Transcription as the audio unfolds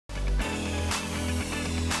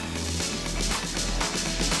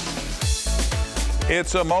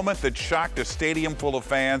It's a moment that shocked a stadium full of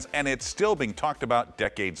fans, and it's still being talked about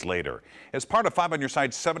decades later. As part of 5 on Your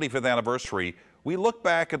Side's 75th anniversary, we look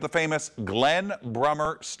back at the famous Glenn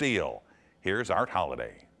Brummer steal. Here's Art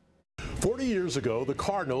Holliday. 40 years ago, the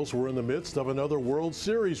Cardinals were in the midst of another World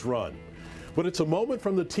Series run. But it's a moment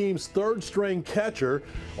from the team's third-string catcher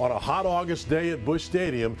on a hot August day at Busch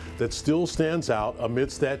Stadium that still stands out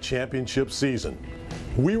amidst that championship season.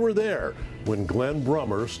 We were there when Glenn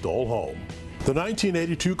Brummer stole home. The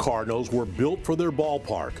 1982 Cardinals were built for their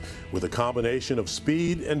ballpark with a combination of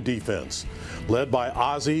speed and defense. Led by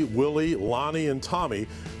Ozzie, Willie, Lonnie, and Tommy,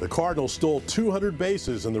 the Cardinals stole 200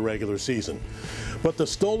 bases in the regular season. But the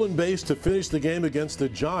stolen base to finish the game against the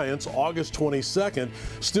Giants August 22nd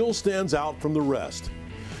still stands out from the rest.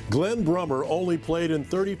 Glenn Brummer only played in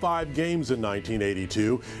 35 games in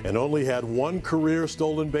 1982 and only had one career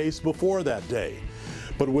stolen base before that day.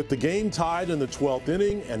 But with the game tied in the 12th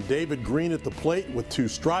inning and David Green at the plate with 2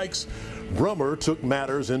 strikes, Brummer took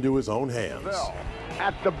matters into his own hands.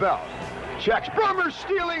 At the belt. Checks. Brummer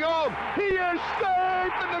stealing home. He is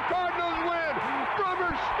safe and the Cardinals win.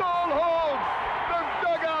 Brummer stole home. The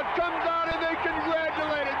dugout comes out and they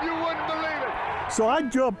congratulate him. You wouldn't believe it. So I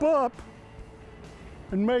jump up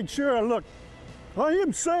and made sure I looked. I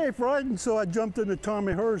am safe, right? And so I jumped into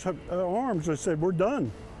Tommy Herr's arms. I said, we're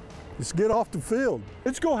done. Let's get off the field.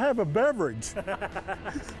 Let's go have a beverage.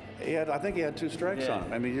 I think he had 2 strikes on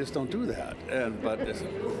him. I mean, you just don't do that. But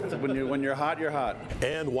when you're hot, you're hot.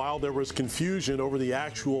 And while there was confusion over the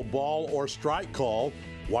actual ball or strike call,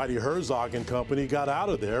 Whitey Herzog and company got out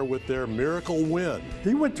of there with their miracle win.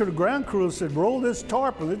 He went to the ground crew and said, roll this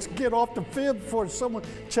tarp and let's get off the field before someone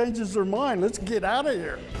changes their mind. Let's get out of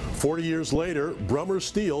here. 40 years later, Brummer's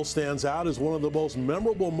steal stands out as one of the most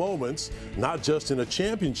memorable moments, not just in a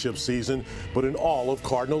championship season, but in all of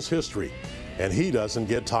Cardinals history. And he doesn't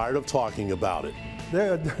get tired of talking about it.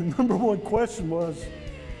 The number one question was,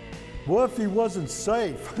 what if he wasn't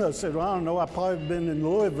safe? I said, well, I don't know. I'd probably been in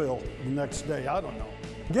Louisville the next day. I don't know.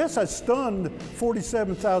 I guess I stunned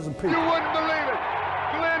 47,000 people. You wouldn't believe it.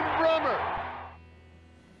 Glenn Brummer.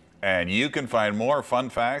 And you can find more fun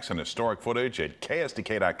facts and historic footage at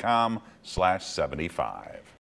ksdk.com/75.